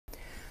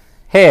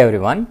Hey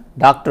everyone,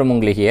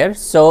 Dr.Mungli here.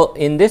 So,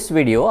 in this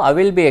video, I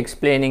will be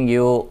explaining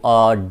you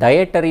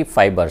dietary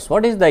fibers.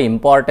 What is the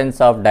importance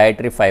of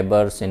dietary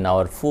fibers in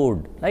our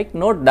food? Like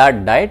note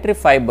that dietary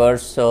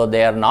fibers, so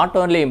they are not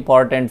only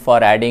important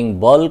for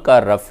adding bulk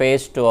or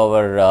roughage to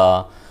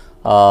our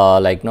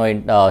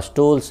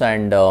stools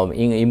and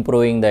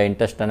improving the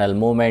intestinal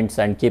movements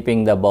and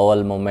keeping the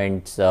bowel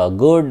movements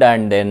good,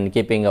 and then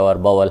keeping our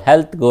bowel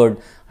health good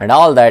and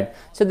all that.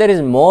 So, there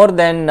is more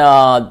than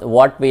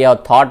what we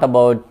have thought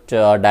about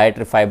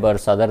dietary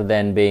fibers other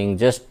than being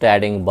just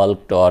adding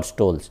bulk to our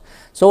stools.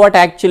 So, what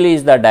actually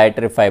is the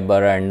dietary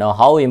fiber and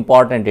how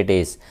important it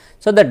is?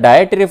 So, the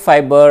dietary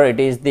fiber, it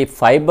is the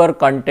fiber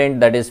content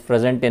that is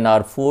present in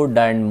our food,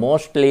 and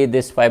mostly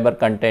this fiber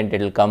content,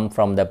 it will come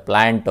from the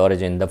plant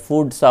origin. The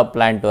foods of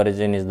plant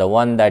origin is the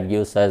one that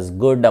gives us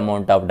good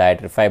amount of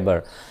dietary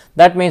fiber.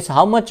 That means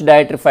how much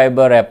dietary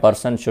fiber a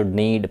person should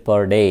need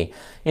per day.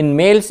 In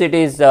males, it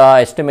is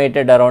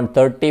estimated around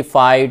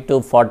 35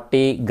 to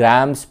 40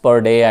 grams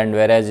per day, and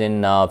whereas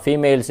in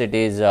females, it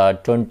is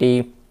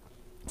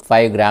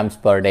 25 grams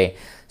per day.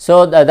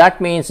 So,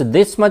 that means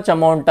this much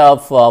amount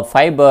of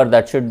fiber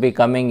that should be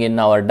coming in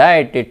our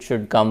diet, it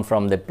should come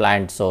from the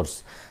plant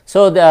source.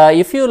 So,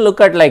 if you look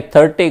at like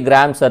 30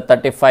 grams or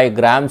 35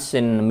 grams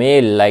in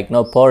male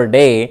per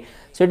day,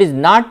 so it is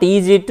not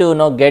easy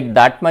to get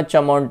that much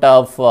amount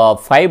of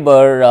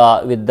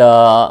fiber with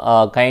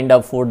the kind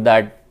of food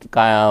that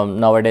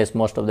nowadays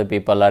most of the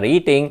people are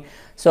eating.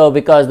 So,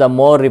 because the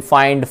more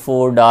refined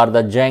food or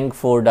the junk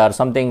food or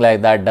something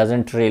like that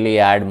doesn't really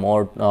add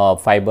more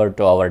fiber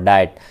to our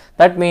diet.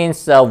 That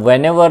means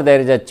whenever there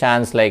is a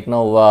chance, we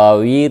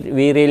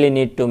really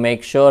need to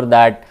make sure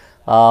that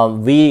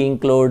we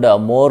include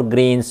more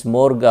greens,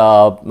 more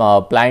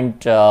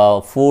plant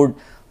food,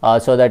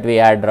 so that we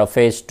add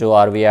roughage to,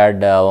 or we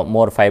add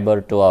more fiber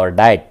to our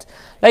diet.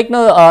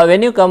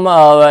 When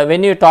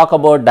you talk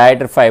about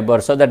dietary fiber,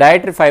 so the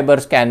dietary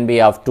fibers can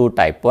be of two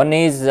types. One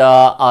is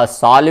a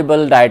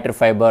soluble dietary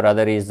fiber,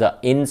 other is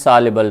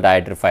insoluble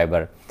dietary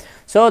fiber.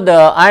 So,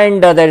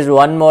 there is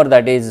one more,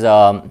 that is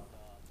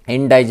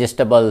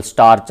indigestible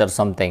starch or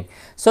something.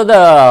 So,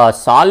 the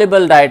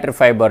soluble dietary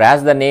fiber,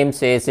 as the name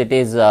says, it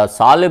is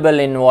soluble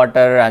in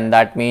water, and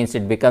that means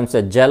it becomes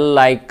a gel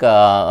like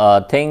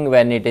thing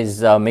when it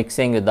is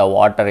mixing with the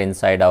water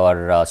inside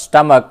our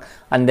stomach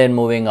and then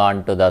moving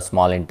on to the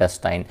small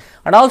intestine.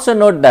 And also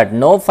note that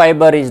no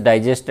fiber is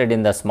digested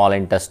in the small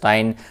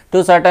intestine.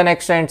 To certain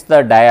extent,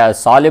 the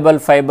soluble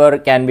fiber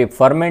can be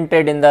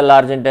fermented in the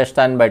large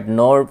intestine, but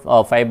no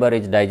fiber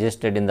is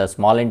digested in the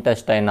small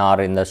intestine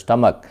or in the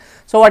stomach.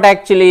 So, what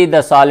actually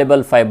the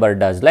soluble fiber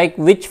does? Like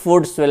which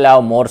foods will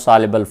have more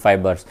soluble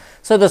fibers?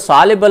 So, the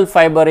soluble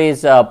fiber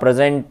is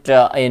present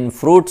in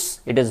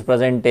fruits, it is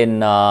present in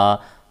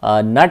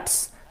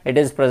nuts, it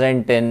is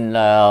present in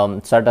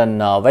certain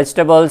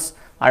vegetables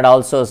and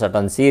also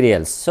certain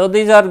cereals. So,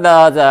 these are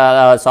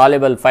the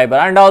soluble fiber,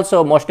 and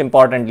also most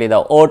importantly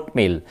the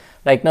oatmeal.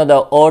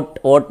 The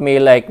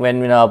oatmeal, like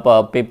when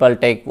people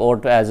take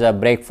oat as a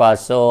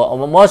breakfast. So,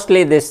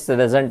 mostly this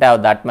doesn't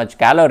have that much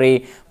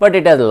calorie, but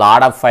it has a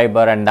lot of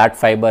fiber, and that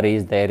fiber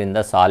is there in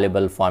the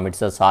soluble form.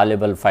 It's a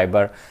soluble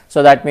fiber.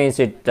 So, that means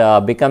it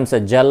becomes a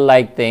gel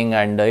like thing,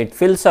 and it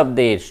fills up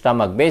the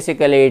stomach.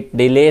 Basically, it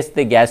delays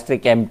the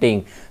gastric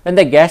emptying. When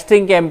the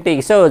gastric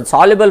empty, so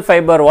soluble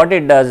fiber, what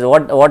it does,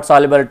 what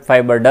soluble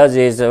fiber does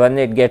is, when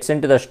it gets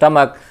into the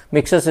stomach,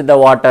 mixes with the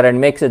water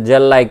and makes a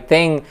gel like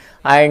thing,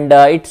 and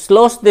it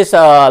slows this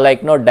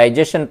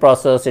digestion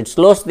process, it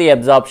slows the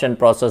absorption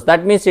process.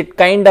 That means it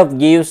kind of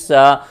gives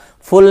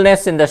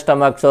fullness in the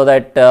stomach, so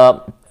that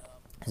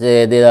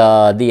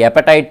the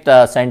appetite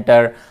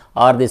center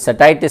or the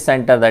satiety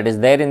center that is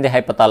there in the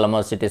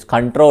hypothalamus, it is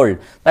controlled.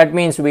 That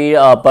means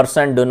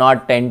person do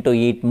not tend to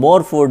eat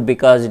more food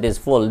because it is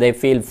full. They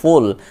feel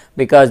full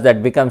because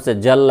that becomes a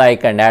gel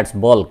like and adds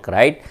bulk,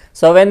 right.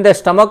 So, when the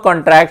stomach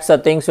contracts,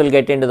 things will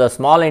get into the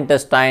small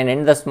intestine.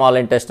 In the small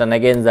intestine,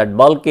 again that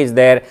bulk is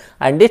there,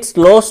 and it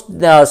slow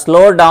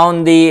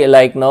down the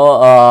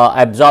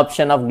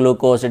absorption of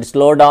glucose, it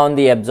slow down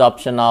the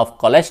absorption of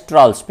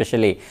cholesterol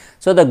especially.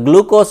 So, the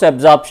glucose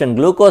absorption,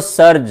 glucose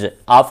surge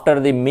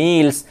after the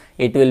meals,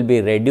 it will be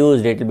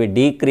reduced, it will be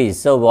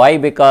decreased. So, why?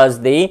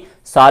 Because the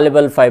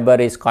soluble fiber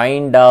is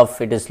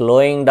it is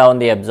slowing down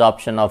the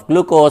absorption of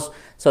glucose.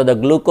 So, the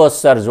glucose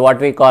surge, what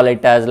we call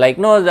it as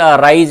the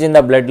rise in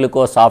the blood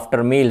glucose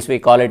after meals, we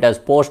call it as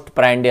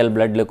postprandial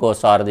blood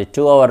glucose or the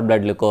 2-hour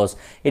blood glucose.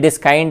 It is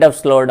kind of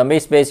slowed down.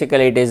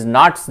 Basically, it is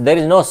not, there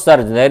is no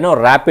surge, there is no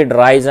rapid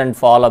rise and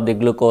fall of the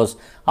glucose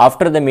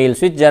after the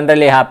meals, which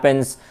generally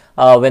happens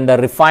when the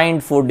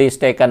refined food is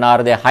taken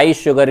or the high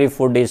sugary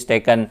food is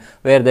taken,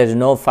 where there is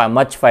no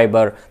much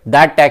fiber.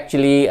 That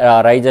actually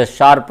rises,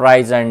 sharp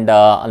rise, and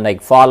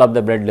fall of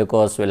the blood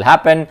glucose will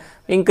happen,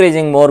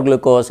 increasing more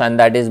glucose, and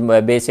that is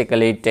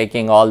basically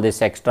taking all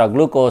this extra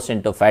glucose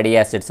into fatty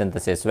acid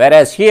synthesis.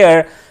 Whereas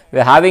here we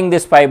are having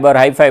this fiber,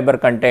 high fiber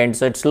content,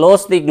 so it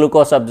slows the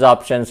glucose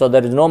absorption, so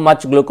there is no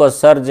much glucose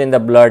surge in the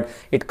blood.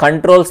 It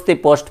controls the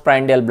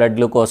postprandial blood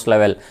glucose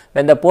level.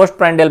 When the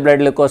postprandial blood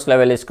glucose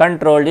level is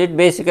controlled, it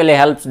basically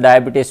helps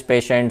diabetes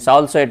patients.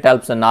 Also it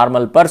helps a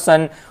normal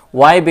person.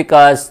 Why?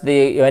 Because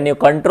when you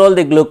control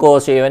the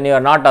glucose, when you are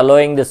not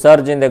allowing the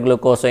surge in the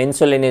glucose, so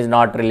insulin is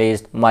not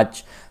released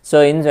much.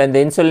 So when the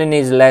insulin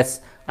is less,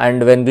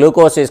 and when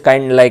glucose is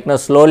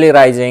slowly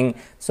rising,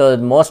 so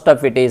most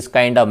of it is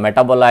kind of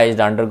metabolized,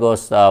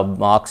 undergoes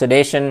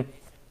oxidation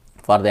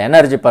for the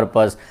energy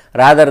purpose,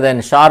 rather than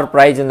sharp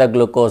rise in the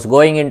glucose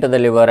going into the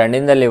liver, and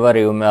in the liver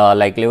you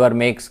liver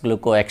makes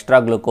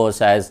extra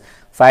glucose as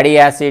fatty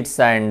acids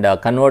and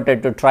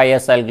converted to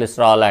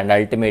triacylglycerol and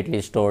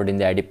ultimately stored in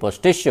the adipose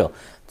tissue.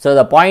 So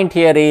the point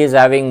here is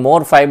having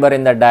more fiber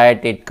in the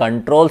diet, it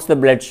controls the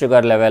blood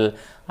sugar level,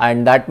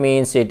 and that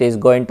means it is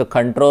going to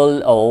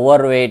control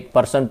overweight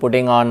person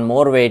putting on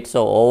more weight.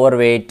 So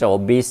overweight,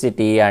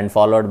 obesity and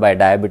followed by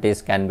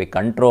diabetes can be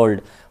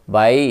controlled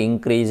by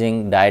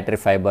increasing dietary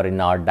fiber in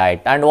our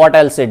diet. And what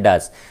else it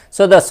does?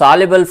 So the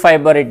soluble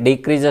fiber, it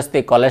decreases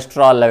the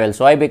cholesterol levels.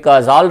 Why?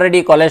 Because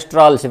already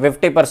cholesterol,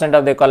 50%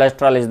 of the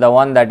cholesterol is the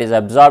one that is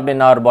absorbed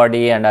in our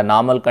body under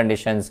normal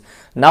conditions.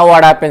 Now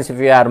what happens if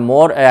you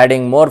are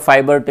adding more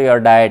fiber to your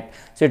diet?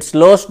 So it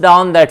slows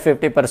down that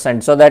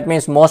 50%. So that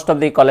means most of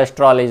the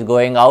cholesterol is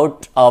going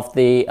out of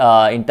the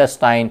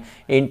intestine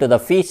into the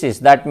feces.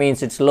 That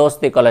means it slows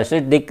the cholesterol,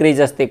 it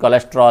decreases the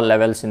cholesterol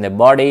levels in the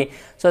body.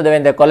 So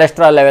when the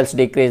cholesterol levels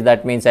decrease,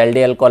 that means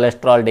LDL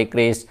cholesterol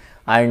decrease,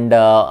 and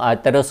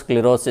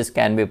atherosclerosis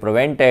can be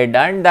prevented,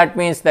 and that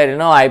means that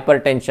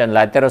hypertension,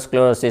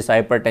 atherosclerosis,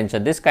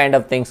 hypertension, this kind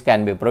of things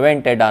can be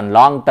prevented on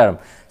long term.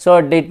 So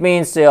it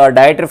means your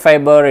dietary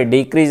fiber, it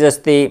decreases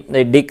the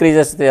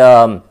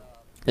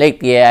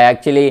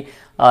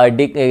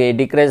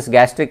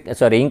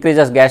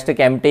increases gastric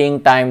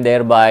emptying time,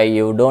 thereby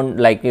you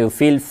don't you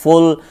feel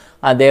full,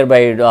 and thereby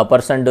a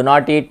person do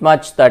not eat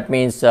much. That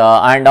means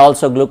and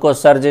also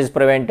glucose surge is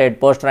prevented,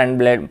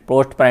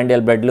 postprandial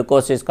blood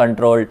glucose is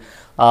controlled.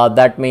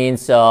 That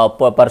means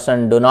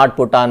person do not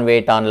put on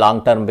weight on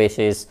long term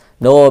basis.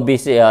 No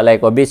obesity,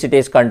 obesity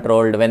is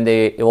controlled. When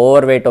the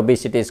overweight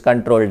obesity is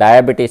controlled,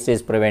 diabetes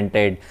is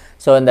prevented.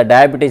 So when the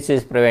diabetes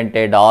is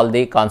prevented, all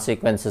the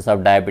consequences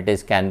of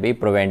diabetes can be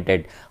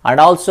prevented.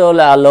 And also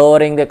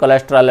lowering the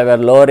cholesterol level,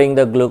 lowering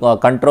the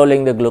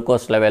controlling the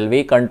glucose level,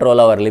 we control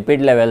our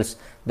lipid levels,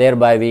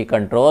 thereby we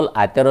control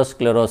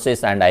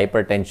atherosclerosis and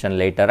hypertension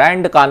later,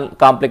 and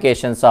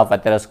complications of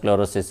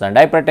atherosclerosis and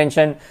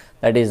hypertension,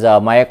 that is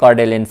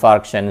myocardial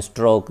infarction,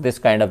 stroke, this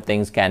kind of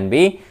things can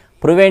be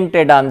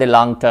prevented on the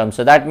long term.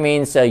 So that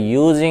means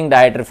using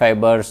dietary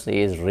fibers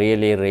is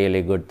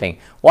really good thing.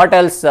 What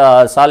else?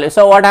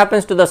 So what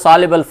happens to the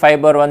soluble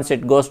fiber once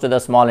it goes to the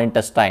small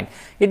intestine?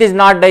 It is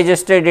not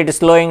digested, it is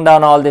slowing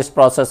down all this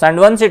process, and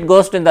once it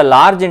goes to the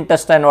large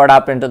intestine, what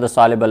happened to the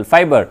soluble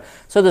fiber?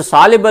 So the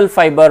soluble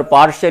fiber,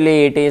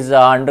 partially it is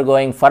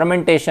undergoing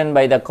fermentation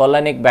by the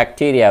colonic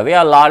bacteria. We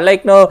are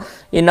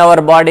in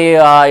our body,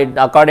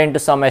 according to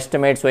some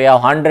estimates, we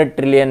have 100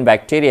 trillion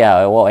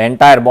bacteria,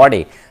 entire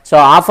body. So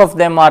half of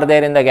them are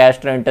there in the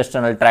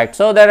gastrointestinal tract.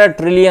 So there are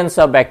trillions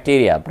of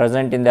bacteria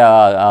present in the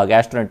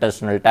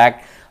gastrointestinal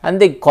tract, and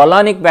the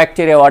colonic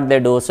bacteria, what they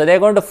do? So they are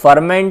going to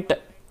ferment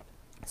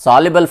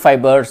soluble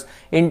fibers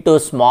into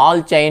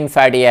small chain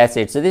fatty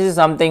acids. So this is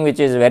something which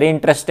is very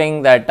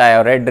interesting that I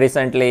have read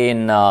recently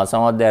in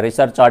some of the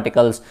research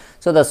articles.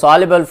 So the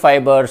soluble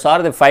fibers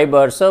or the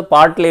fibers, so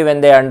partly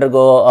when they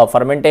undergo a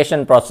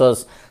fermentation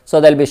process, so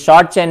there will be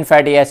short chain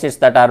fatty acids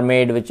that are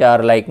made, which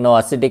are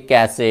acetic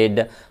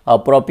acid,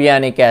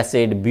 propionic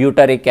acid,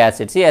 butyric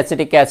acid. See,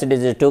 acetic acid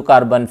is a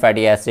 2-carbon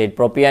fatty acid,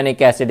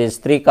 propionic acid is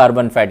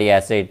 3-carbon fatty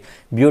acid,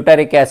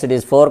 butyric acid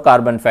is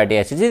 4-carbon fatty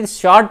acid. These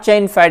short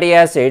chain fatty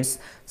acids,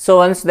 so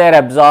once they are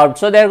absorbed,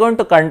 so they are going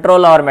to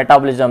control our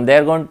metabolism, they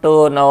are going to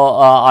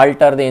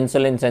alter the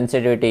insulin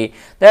sensitivity.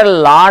 There are a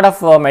lot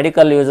of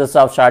medical uses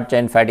of short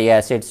chain fatty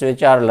acids,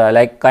 which are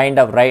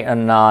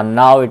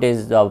now it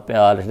is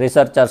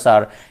researchers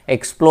are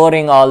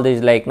exploring all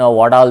these,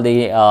 what all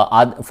the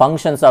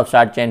functions of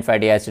short chain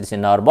fatty acids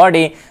in our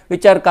body,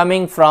 which are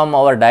coming from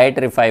our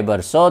dietary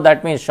fibers. So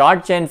that means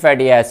short chain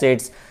fatty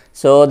acids,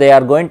 so they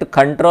are going to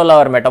control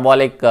our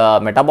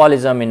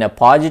metabolism in a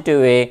positive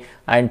way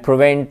and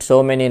prevent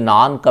so many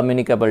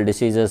non-communicable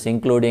diseases,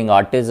 including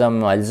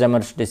autism,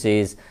 Alzheimer's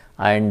disease,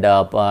 and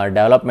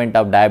development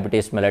of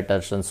diabetes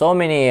mellitus, and so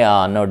many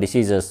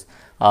diseases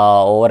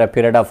over a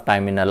period of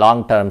time in a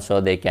long term,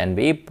 so they can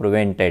be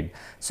prevented.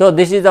 So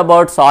this is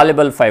about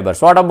soluble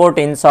fibers. What about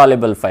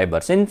insoluble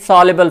fibers?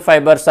 Insoluble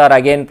fibers are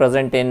again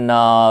present in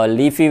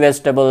leafy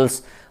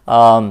vegetables,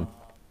 then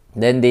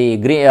the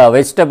green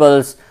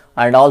vegetables,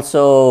 and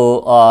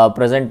also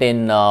present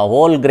in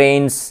whole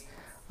grains,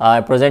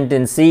 present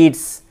in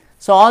seeds.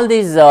 So, all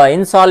these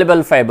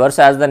insoluble fibers,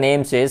 as the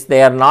name says,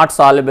 they are not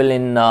soluble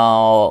in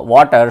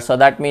water. So,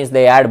 that means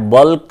they add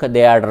bulk,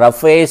 they add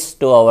roughness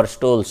to our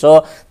stool.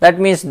 So, that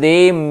means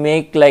they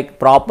make like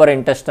proper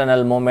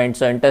intestinal movement.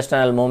 So,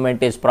 intestinal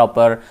movement is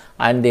proper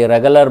and the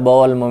regular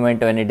bowel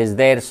movement when it is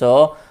there.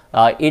 So,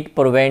 it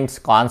prevents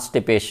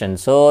constipation.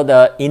 So,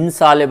 the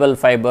insoluble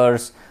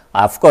fibers,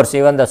 of course,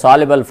 even the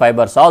soluble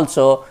fibers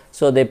also,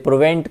 so they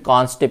prevent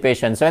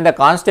constipation. So, when the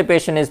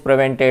constipation is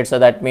prevented, so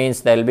that means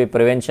there will be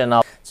prevention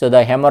of, so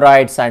the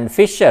hemorrhoids and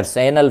fissures,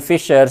 anal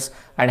fissures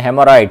and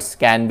hemorrhoids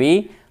can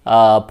be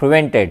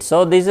prevented.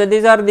 So, these are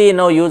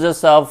the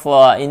uses of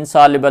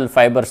insoluble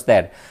fibers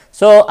there.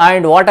 So,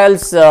 and what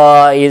else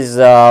is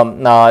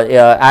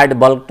add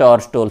bulk to our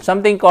stool?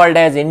 Something called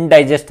as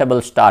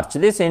indigestible starch.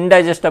 This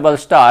indigestible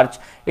starch,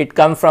 it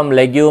comes from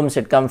legumes,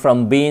 it comes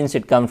from beans,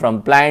 it comes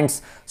from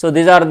plants. So,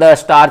 these are the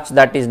starch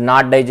that is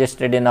not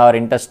digested in our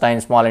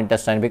intestine, small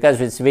intestine, because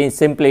we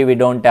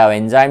don't have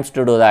enzymes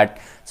to do that.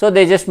 So,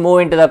 they just move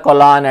into the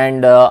colon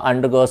and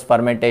undergoes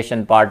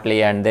fermentation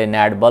partly, and then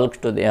add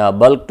bulk to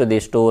the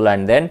stool,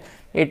 and then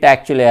it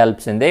actually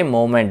helps in the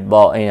movement,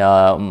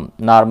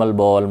 normal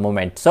bowel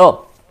movement.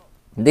 So,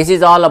 this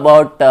is all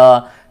about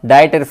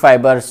dietary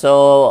fiber.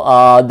 So,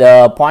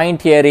 the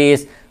point here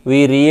is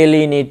we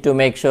really need to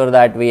make sure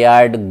that we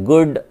add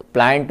good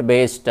plant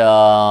based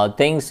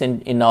things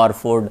in our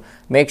food.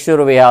 Make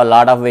sure we have a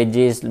lot of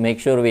veggies, make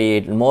sure we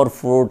eat more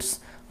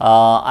fruits,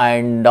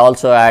 and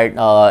also add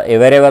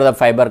wherever the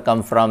fiber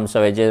comes from.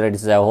 So, whether it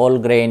is a whole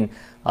grain,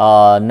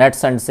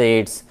 nuts and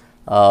seeds,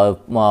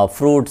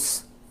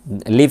 fruits,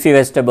 leafy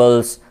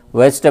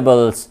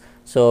vegetables.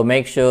 So,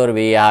 make sure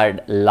we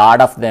add a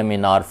lot of them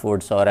in our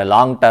food. So, for a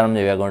long term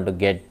we are going to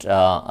get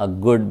a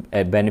good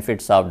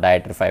benefits of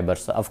dietary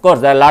fibers. Of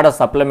course, there are a lot of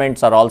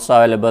supplements are also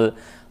available,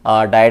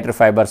 dietary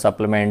fiber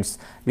supplements.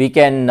 We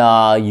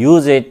can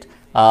use it,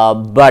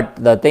 but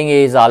the thing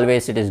is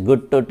always it is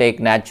good to take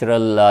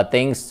natural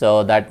things.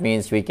 So, that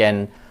means we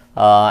can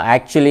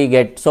actually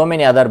get so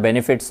many other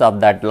benefits of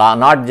that,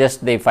 not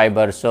just the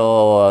fiber.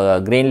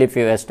 So, green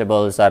leafy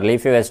vegetables or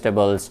leafy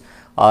vegetables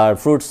or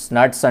fruits,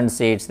 nuts and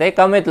seeds, they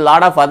come with a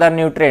lot of other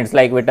nutrients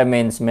like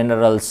vitamins,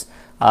 minerals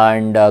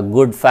and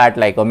good fat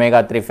like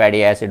omega 3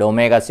 fatty acid,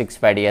 omega 6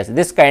 fatty acid.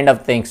 This kind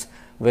of things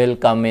will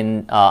come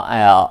in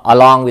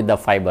along with the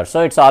fiber.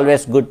 So, it is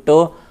always good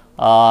to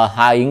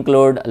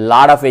include a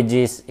lot of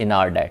veggies in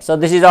our diet. So,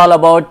 this is all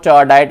about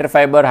dietary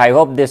fiber. I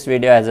hope this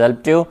video has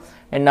helped you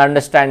in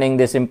understanding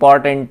this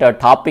important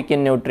topic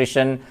in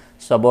nutrition.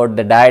 So, about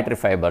the dietary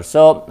fiber.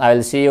 So, I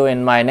will see you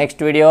in my next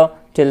video.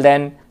 Till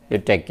then, you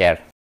take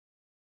care.